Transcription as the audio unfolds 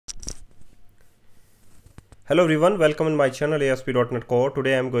Hello everyone, welcome in my channel ASP.NET Core.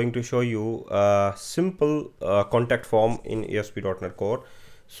 Today I'm going to show you a simple contact form in ASP.NET Core.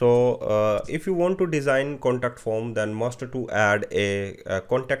 So if you want to design contact form, then must to add a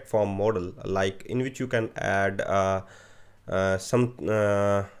contact form model, like in which you can add some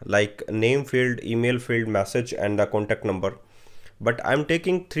like name field, email field, message, and the contact number. But I'm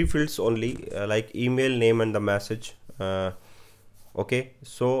taking three fields only, like email, name, and the message. Okay,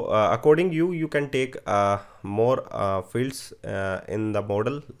 so according you can take more fields in the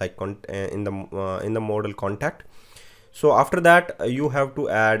model, like in the model contact. So after that you have to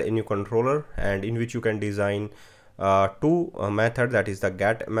add a new controller, and in which you can design two method, that is the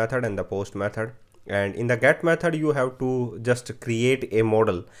get method and the post method. And in the get method you have to just create a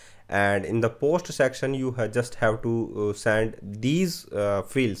model, and in the post section you just have to send these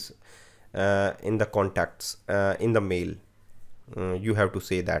fields in the contacts in the mail. You have to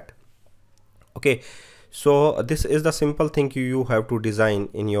say that. Okay, so this is the simple thing you have to design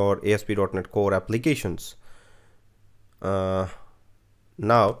in your ASP.NET Core applications. Now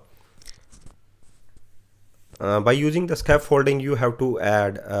by using the scaffolding you have to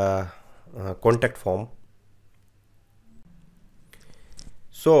add a contact form.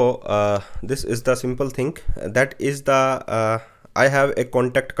 So this is the simple thing, that is the I have a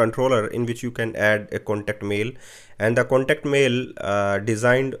contact controller in which you can add a contact mail, and the contact mail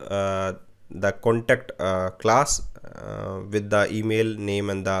designed the contact class with the email name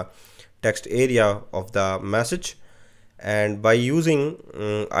and the text area of the message. And by using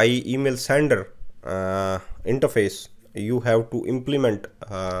email sender interface, you have to implement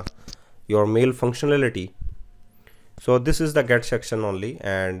your mail functionality. So this is the get section only,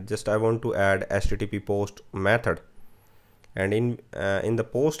 and just I want to add HTTP post method. And in the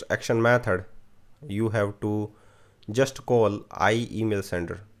post action method you have to just call email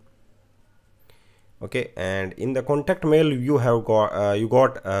sender. Okay, and in the contact mail you have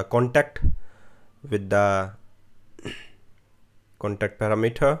got contact with the contact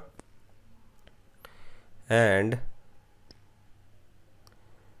parameter, and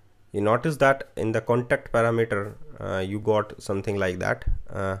you notice that in the contact parameter you got something like that.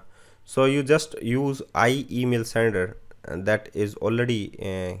 So you just use email sender, and that is already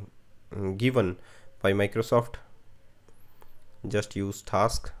given by Microsoft. Just use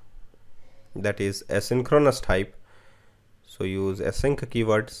task, that is asynchronous type, so use async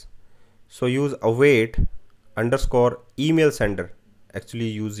keywords. So use await underscore email sender, actually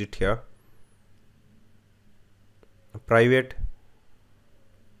use it here, private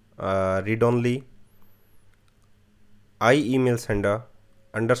read only email sender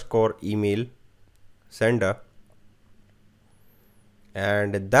underscore email sender,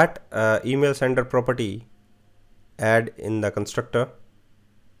 and that email sender property add in the constructor.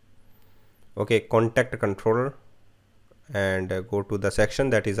 Okay, contact controller, and go to the section,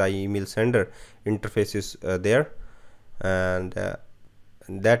 that is email sender interface is there, and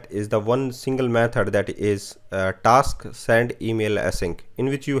that is the one single method, that is task send email async, in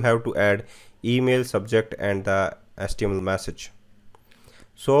which you have to add email subject and the HTML message.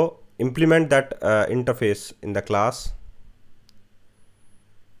 So implement that interface in the class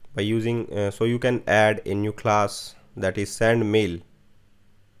by using so you can add a new class, that is send mail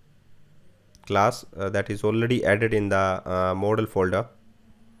class, that is already added in the model folder.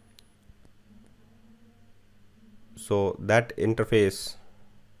 So that interface,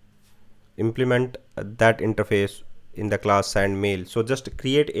 implement that interface in the class send mail. So just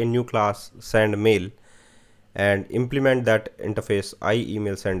create a new class send mail and implement that interface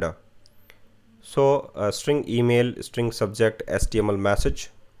email sender. So string email, string subject, HTML message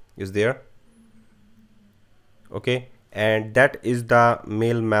is there. Okay, and that is the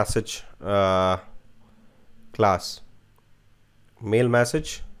mail message class. Mail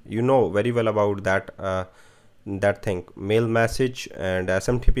message, you know very well about that thing, mail message and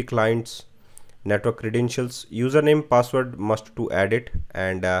SMTP clients, network credentials, username, password must to add it.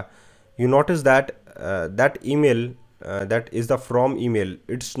 And you notice that that email that is the from email,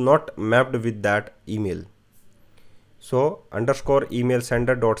 it's not mapped with that email. So underscore email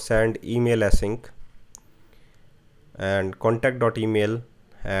sender dot send email async and contact dot email,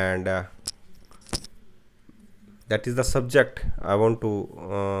 and that is the subject I want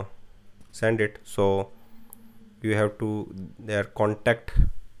to send it. So you have to their contact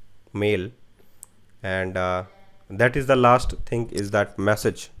mail, and that is the last thing is that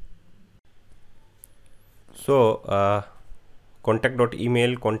message. So contact dot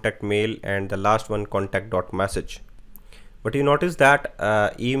email, contact mail, and the last one contact dot message. But you notice that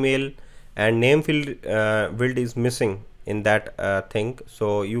email and name field is missing in that thing.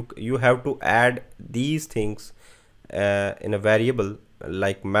 So you have to add these things in a variable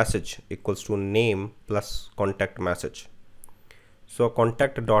like message equals to name plus contact message. So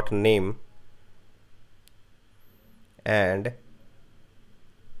contact dot name and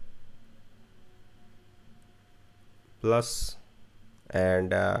plus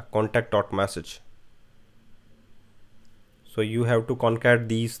and contact dot message. So you have to concat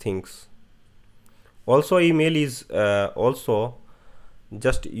these things. Also email is also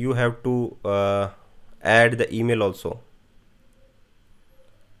just you have to add the email also.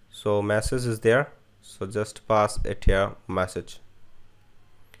 So message is there, so just pass it here message.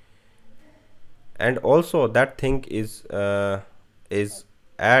 And also that thing is add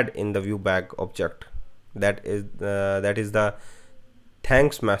in the view bag object. That is the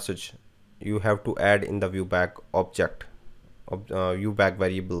thanks message you have to add in the view bag object of view bag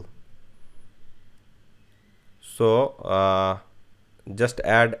variable. So just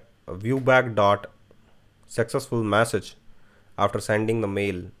add view bag dot successful message after sending the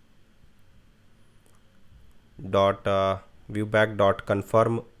mail dot view bag dot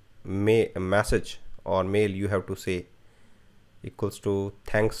confirm message or mail, you have to say equals to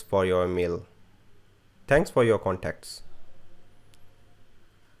thanks for your mail, thanks for your contacts.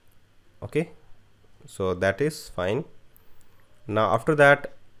 Okay, so that is fine. Now after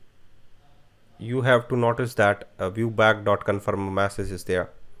that you have to notice that view bag dot confirm message is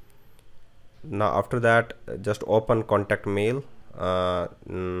there. Now after that just open contact mail, that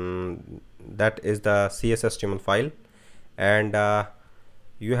is the CSS file, and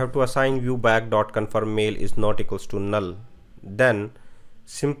you have to assign view bag dot confirm mail is not equals to null. Then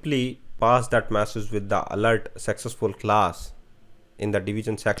simply pass that message with the alert successful class in the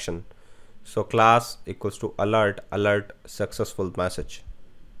division section. So class equals to alert successful message.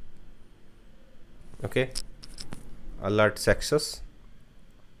 Okay, alert success.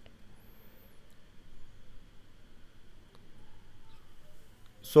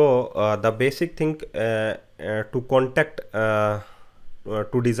 So the basic thing to contact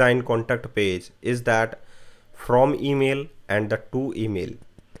to design contact page is that from email and the to email.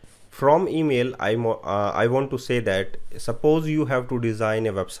 From email I want to say that suppose you have to design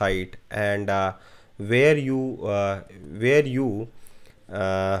a website and where you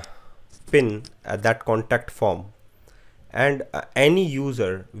pin that contact form, and any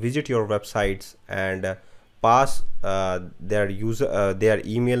user visit your websites and pass their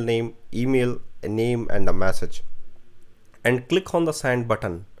email name and the message and click on the send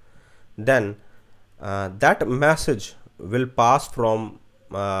button, then that message will pass from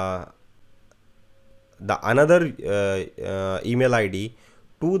the another email ID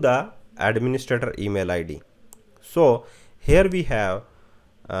to the administrator email ID. So here we have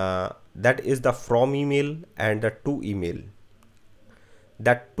that is the from email and the to email.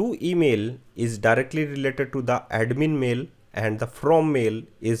 That to email is directly related to the admin mail and the from mail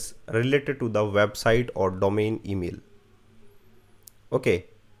is related to the website or domain email. Okay,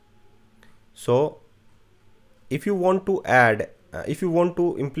 so if you want to add if you want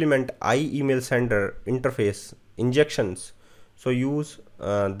to implement email sender interface injections, so use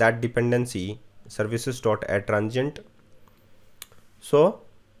that dependency services.add transient. So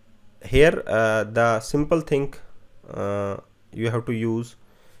here the simple thing you have to use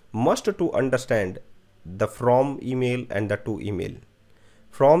must to understand the from email and the to email.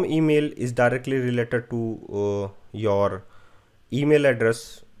 From email is directly related to your email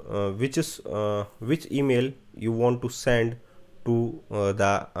address, which email you want to send to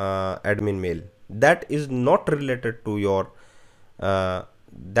the admin mail. That is not related to your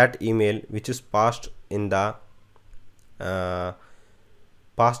that email which is passed in the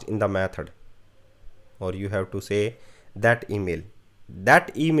method, or you have to say that email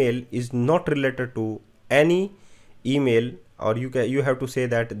is not related to any email, or you have to say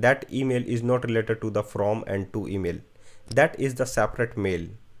that email is not related to the from and to email. That is the separate mail,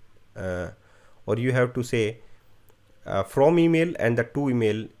 or you have to say from email and the to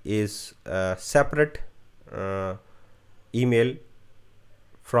email is separate email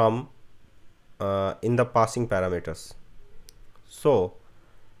from in the passing parameters. So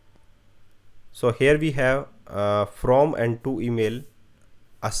here we have from and to email,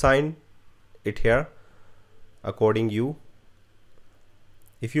 assign it here according you.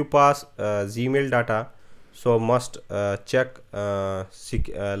 If you pass Gmail data, so must check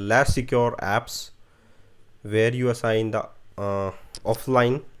less secure apps where you assign the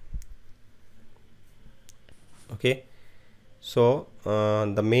offline. Okay, so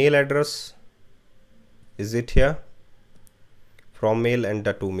the mail address is it here, from mail and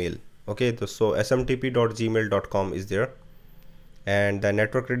the to mail. Okay, so smtp.gmail.com is there, and the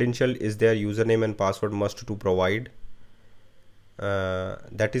network credential is there, username and password must to provide.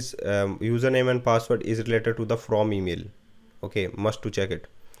 That is username and password is related to the from email. Okay, must to check it.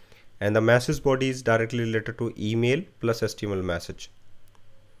 And the message body is directly related to email plus HTML message.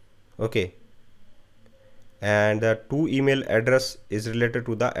 Okay, and the to email address is related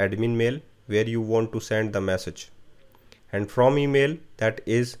to the admin mail where you want to send the message, and from email that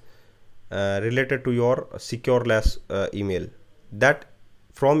is related to your secureless email. That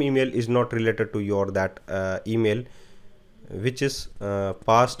from email is not related to your that email which is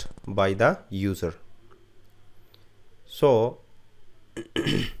passed by the user. So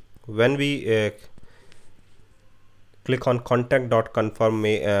when we click on contact.confirm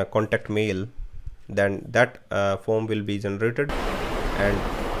contact mail, then that form will be generated, and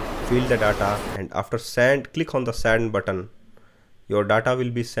fill the data, and after click on the send button, your data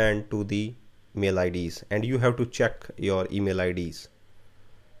will be sent to the mail IDs, and you have to check your email IDs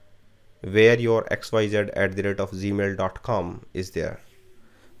where your xyz@gmail.com is there,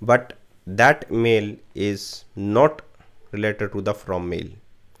 but that mail is not related to the from mail.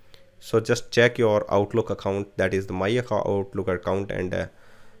 So just check your Outlook account, that is the my Outlook account, and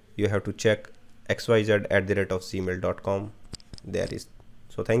you have to check xyz@gmail.com. There is.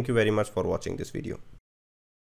 So thank you very much for watching this video.